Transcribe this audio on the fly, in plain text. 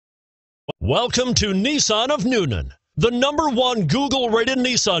Welcome to Nissan of Newnan, the #1 Google-rated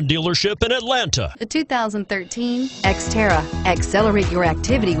Nissan dealership in Atlanta. The 2013 Xterra. Accelerate your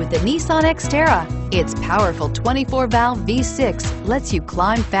activity with the Nissan Xterra. Its powerful 24-valve V6 lets you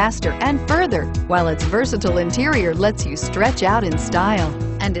climb faster and further, while its versatile interior lets you stretch out in style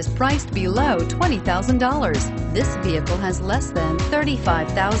and is priced below $20,000. This vehicle has less than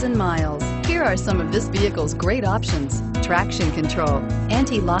 35,000 miles. Here are some of this vehicle's great options: traction control,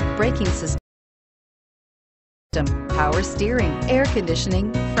 anti-lock braking system, power steering, air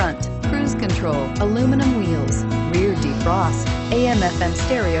conditioning, front, cruise control, aluminum wheels, rear defrost, AM/FM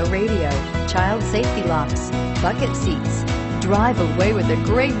stereo radio, child safety locks, bucket seats. Drive away with a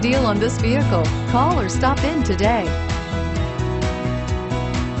great deal on this vehicle. Call or stop in today.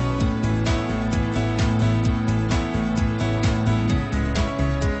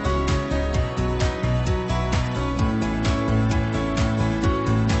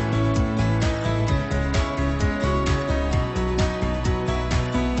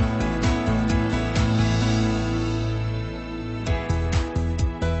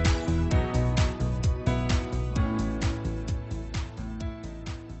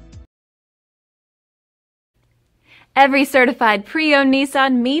 Every certified pre-owned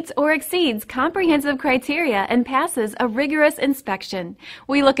Nissan meets or exceeds comprehensive criteria and passes a rigorous inspection.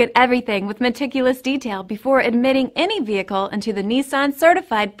 We look at everything with meticulous detail before admitting any vehicle into the Nissan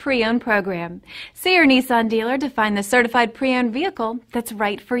Certified Pre-Owned program. See your Nissan dealer to find the certified pre-owned vehicle that's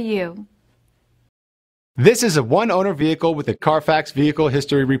right for you. This is a one-owner vehicle with a Carfax Vehicle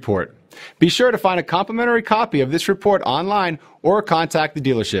History Report. Be sure to find a complimentary copy of this report online or contact the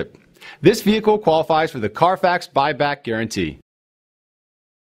dealership. This vehicle qualifies for the Carfax Buyback Guarantee.